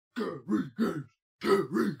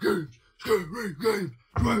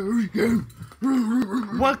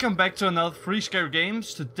Welcome back to another free scary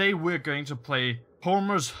games. Today we're going to play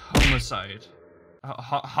Homers Homicide.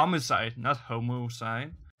 Homicide, not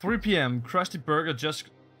homicide. 3 p.m. Krusty Burger just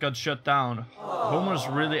got shut down. Homer's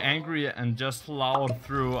really angry and just plowed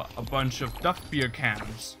through a bunch of Duff beer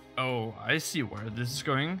cans. Oh, I see where this is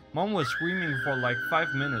going. Mom was screaming for like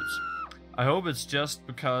 5 minutes. I hope it's just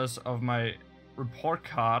because of my report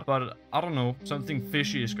card, but I don't know, something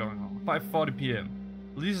fishy is going on. 5:40 p.m.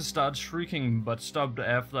 Lisa started shrieking but stopped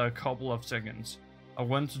after a couple of seconds. I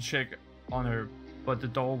went to check on her, but the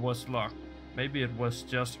door was locked. Maybe it was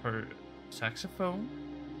just her saxophone?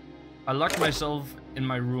 I locked myself in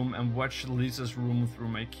my room and watched Lisa's room through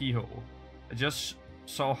my keyhole. I just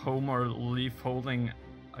saw Homer leave holding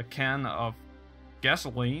a can of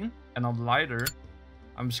gasoline and a lighter.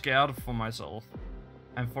 I'm scared for myself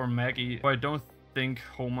and for Maggie, who I don't think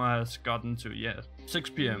Homer has gotten to yet. 6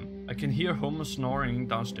 p.m. I can hear Homer snoring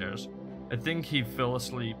downstairs. I think he fell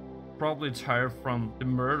asleep, probably tired from the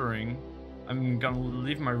murdering. I'm gonna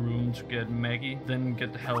leave my room to get Maggie, then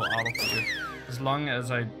get the hell out of here. As long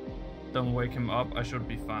as I don't wake him up, I should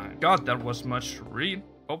be fine. God, that was much to read.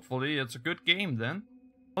 Hopefully it's a good game then.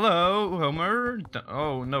 Hello, Homer.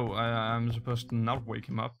 Oh no, I'm supposed to not wake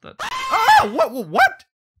him up. That. Oh, what?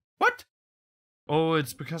 What? Oh,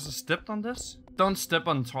 it's because I stepped on this? Don't step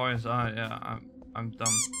on toys. Yeah, I'm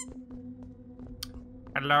dumb.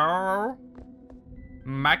 Hello?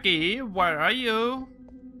 Maggie, where are you?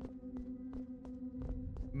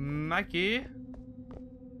 Maggie?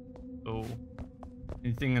 Oh.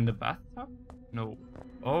 Anything in the bathtub? No.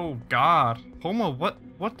 Oh God. Homer,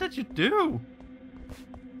 what did you do?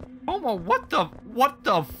 Homer, what the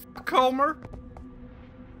fuck, Homer?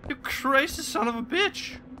 You crazy son of a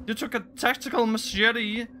bitch. You took a tactical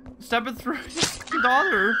machete, stabbed it through his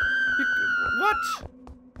daughter. What?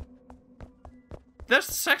 There's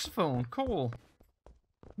the saxophone. Cool.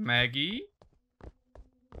 Maggie?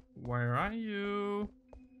 Where are you?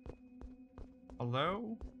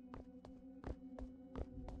 Hello?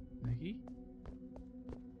 Maggie?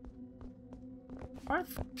 Where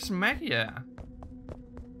the fuck is Maggie at?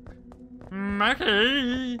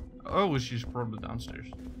 Maggie! Oh, she's probably downstairs.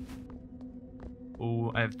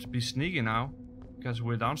 Oh, I have to be sneaky now, because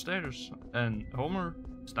we're downstairs, and Homer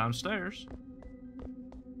is downstairs.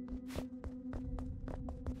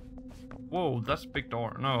 Whoa, that's a big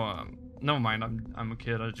door. No, never mind. I'm a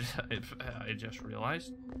kid. I just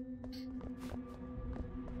realized.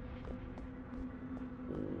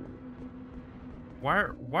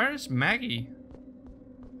 Where is Maggie?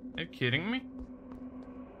 Are you kidding me?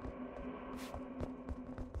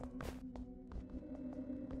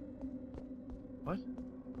 What?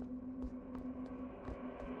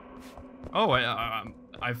 Oh, I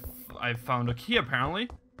found a key apparently.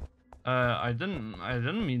 I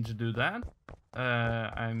didn't mean to do that.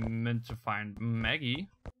 I meant to find Maggie.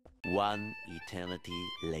 One eternity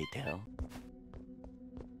later.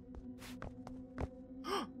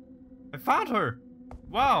 I found her.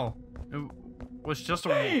 Wow. It was just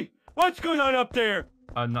a. Hey, what's going on up there?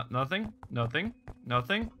 Nothing.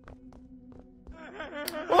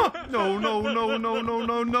 Oh,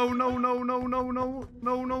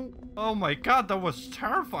 no. Oh my God, that was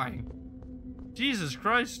terrifying. Jesus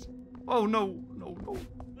Christ. Oh no.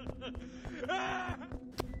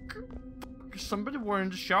 Somebody were in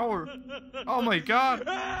the shower. Oh my God.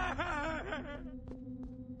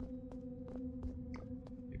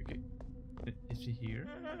 Okay. Is he here?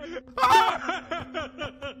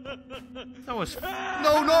 That was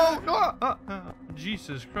no.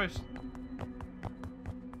 Jesus Christ.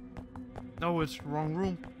 No, it's the wrong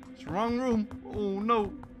room. It's the wrong room. Oh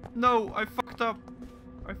no, I fucked up.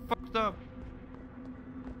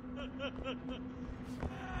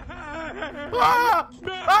 Ah!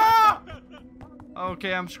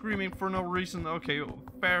 Okay, I'm screaming for no reason. Okay,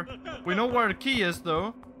 fair. We know where the key is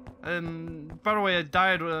though. By the way, I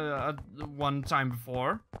died one time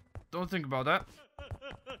before. Don't think about that.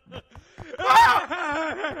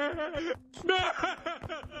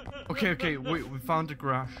 Okay, we found the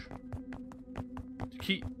garage. The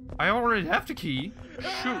key. I already have the key.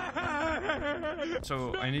 Shoot.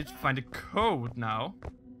 So I need to find a code now.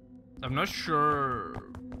 I'm not sure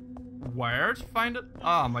where to find it.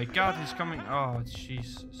 Oh my God, he's coming. Oh,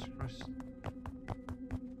 Jesus Christ.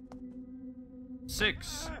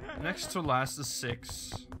 6. Next to last is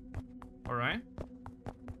 6. Alright.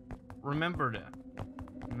 Remember that.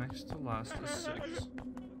 Next to last is 6.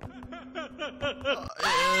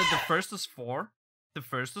 The first is 4. The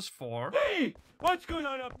first is 4. Hey, what's going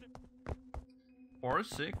on up there? 4 is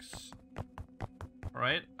 6.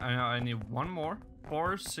 Alright, I need one more.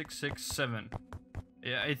 4667.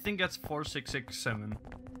 Yeah, I think that's 4667.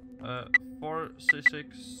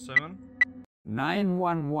 4667.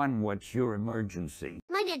 911, what's your emergency?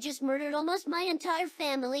 My dad just murdered almost my entire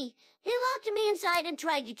family. He locked me inside and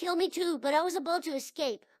tried to kill me too, but I was about to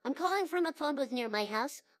escape. I'm calling from a phone booth near my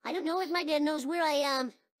house. I don't know if my dad knows where I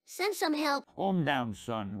am. Send some help. Calm down,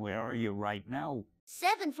 son. Where are you right now?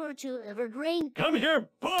 742 Evergreen. Come here,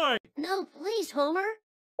 boy! No, please, Homer.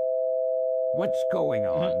 What's going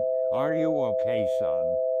on? Are you okay,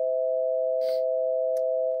 son?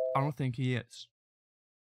 I don't think he is.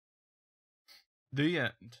 The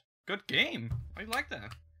end. Good game. I like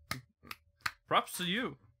that. Props to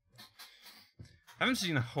you. Haven't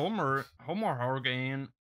seen a Homer horror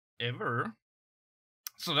game ever.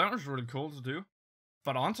 So that was really cool to do.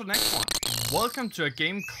 But on to the next one. Welcome to a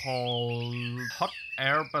game called Hot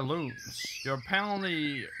Air Balloons. You're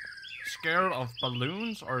apparently scared of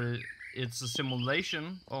balloons, or it's a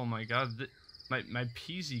simulation. Oh my god, my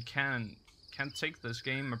PC can't take this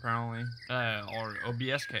game apparently. Or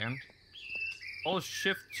OBS can't. Oh,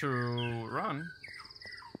 shift to run.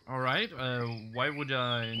 Alright, why would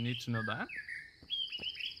I need to know that?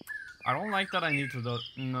 I don't like that I need to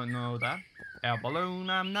know that. Air balloon,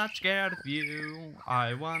 I'm not scared of you.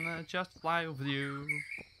 I wanna just fly with you.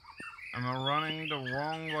 Am I running the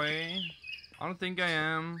wrong way? I don't think I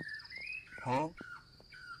am. Huh?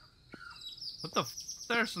 What the f?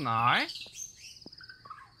 There's an eye?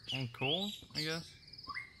 Oh, cool, I guess.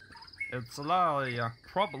 It's a lie, yeah,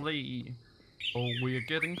 probably. Oh, we're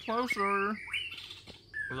getting closer.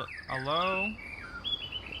 Hello?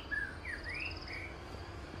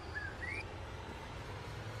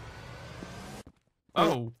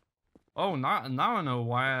 Oh. Oh, now I know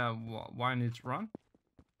why I need to run.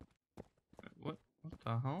 What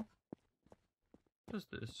the hell? What is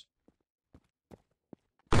this?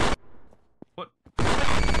 What?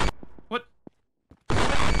 What?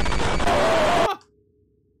 Ah!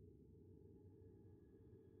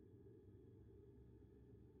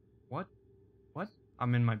 What? What?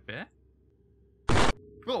 I'm in my bed?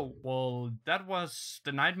 Cool. Well, that was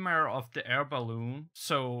the nightmare of the air balloon.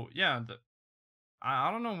 So, yeah,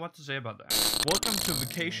 I don't know what to say about that. Welcome to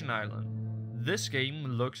Vacation Island. This game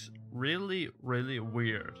looks really, really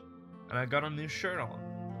weird. And I got a new shirt on.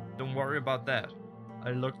 Don't worry about that.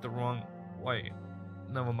 I looked the wrong way.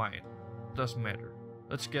 Never mind. Doesn't matter.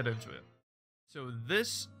 Let's get into it. So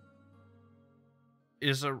this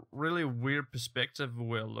is a really weird perspective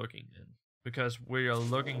we're looking in. Because we are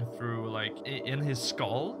looking through, like, in his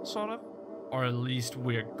skull, sort of. Or at least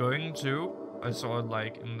we're going to. I saw it,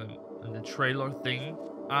 like, in the trailer thing.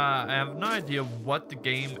 I have no idea what the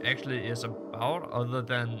game actually is about, other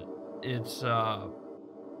than it's a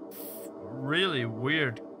really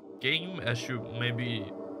weird game, as you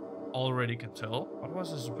maybe already can tell. What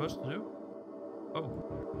was I supposed to do? Oh.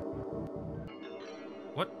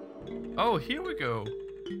 What? Oh, here we go.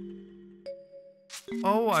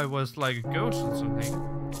 Oh, I was like a ghost or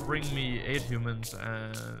something. Bring me 8 humans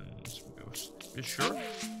and some ghosts. You sure?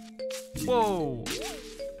 Whoa!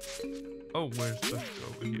 Oh, where's the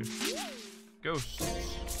over here? Ghosts.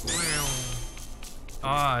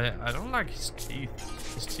 Ah, I don't like his teeth.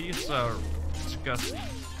 His teeth are disgusting.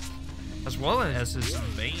 As well as his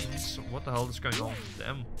veins. What the hell is going on with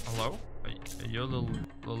them? Hello? Are you a little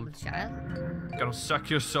Child? gonna suck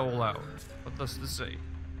your soul out? What does this say?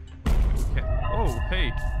 Okay. Oh,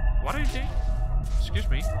 hey. What are you doing? Excuse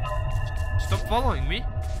me. Stop following me.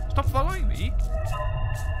 Stop following me.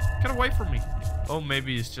 Get away from me. Oh,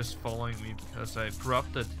 maybe he's just following me because I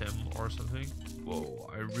corrupted him or something. Whoa,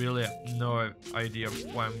 I really have no idea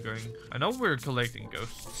where I'm going. I know we're collecting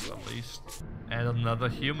ghosts at least. And another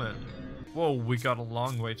human. Whoa, we got a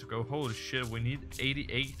long way to go. Holy shit, we need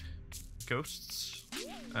 88 ghosts.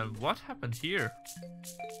 And what happened here?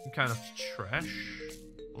 Some kind of trash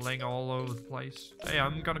laying all over the place. Hey,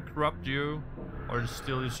 I'm gonna corrupt you or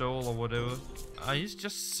steal your soul or whatever. He's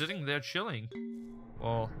just sitting there chilling.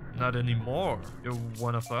 Well, not anymore. You're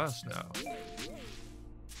one of us now.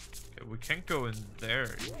 Okay, we can't go in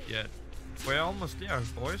there yet. We're almost there,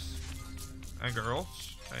 boys and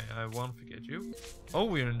girls. I won't forget you. Oh,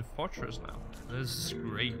 we're in the fortress now. This is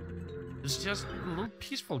great. It's just a little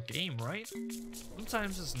peaceful game, right?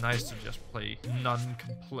 Sometimes it's nice to just play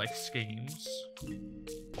non-complex games.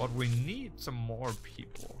 But we need some more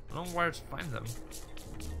people. I don't know where to find them.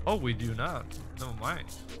 Oh, we do not. Never mind.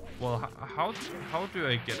 Well, how do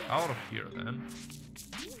I get out of here then?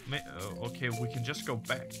 Okay, we can just go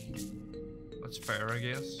back. That's fair, I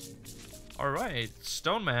guess. Alright,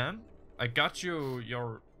 Stone Man. I got you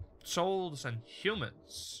your souls and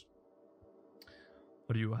humans.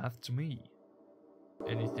 What do you have to me?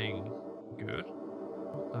 Anything good?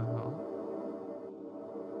 What the hell?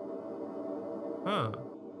 Huh.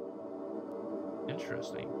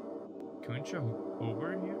 Interesting. Can we jump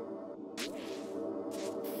over here?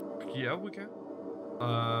 Yeah, we can.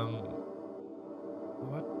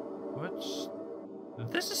 What's...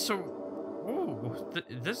 This is so... Ooh,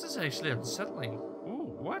 this is actually unsettling.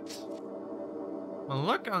 Ooh, what? Well,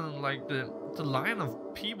 look on, like, the line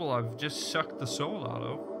of people I've just sucked the soul out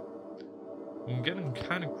of. I'm getting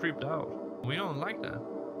kind of creeped out. We don't like that.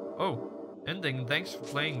 Oh, ending. Thanks for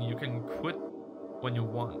playing. You can quit when you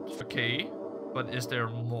want. Okay, but is there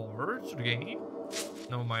more to the game?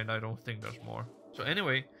 Never mind, I don't think there's more. So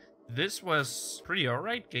anyway, this was pretty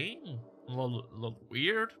alright game. A little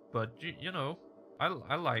weird, but you know,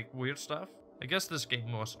 I like weird stuff. I guess this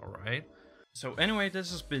game was alright. So anyway,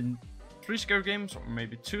 this has been 3 scary games, or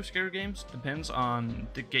maybe 2 scary games. Depends on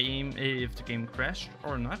the game, if the game crashed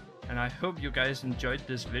or not. And I hope you guys enjoyed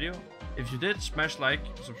this video. If you did, smash like,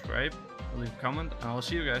 subscribe, leave a comment, and I'll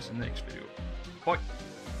see you guys in the next video. Bye!